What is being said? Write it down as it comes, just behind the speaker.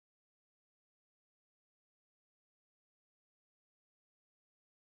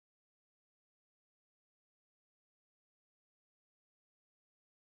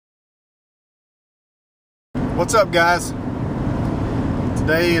What's up, guys?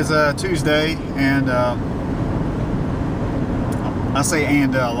 Today is Tuesday, and I say a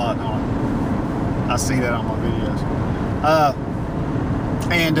lot now. I see that on my videos.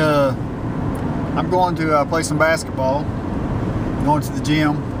 I'm going to play some basketball. Going to the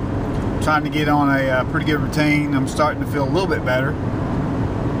gym, trying to get on a pretty good routine. I'm starting to feel a little bit better.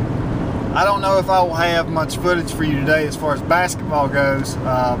 I don't know if I will have much footage for you today as far as basketball goes.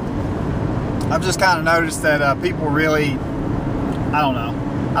 I've just kind of noticed that people really, I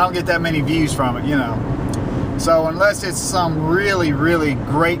don't get that many views from it, you know. So unless it's some really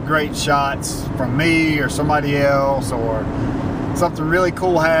great shots from me or somebody else, or something really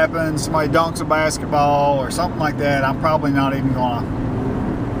cool happens, somebody dunks a basketball or something like that, I'm probably not even gonna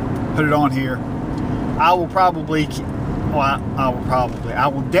put it on here. I will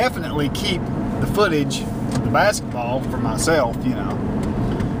definitely keep the footage of the basketball for myself, you know.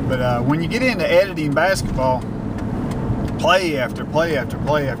 But when you get into editing basketball, play after play after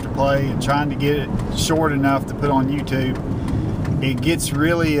play after play, and trying to get it short enough to put on YouTube, it gets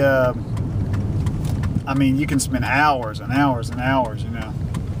really, I mean, you can spend hours and hours and hours, you know.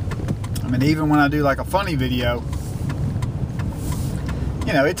 I mean, even when I do like a funny video,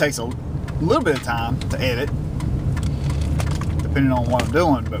 you know, it takes a little bit of time to edit, depending on what I'm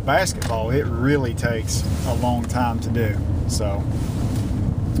doing. But basketball, it really takes a long time to do. So,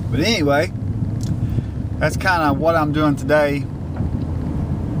 but anyway, that's kind of what I'm doing today,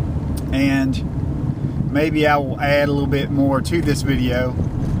 and maybe I will add a little bit more to this video.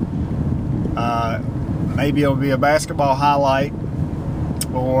 Maybe it'll be a basketball highlight,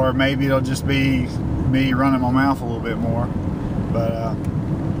 or maybe it'll just be me running my mouth a little bit more. But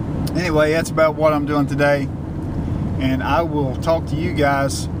anyway, that's about what I'm doing today, and I will talk to you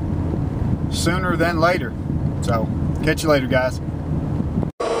guys sooner than later. So catch you later, guys.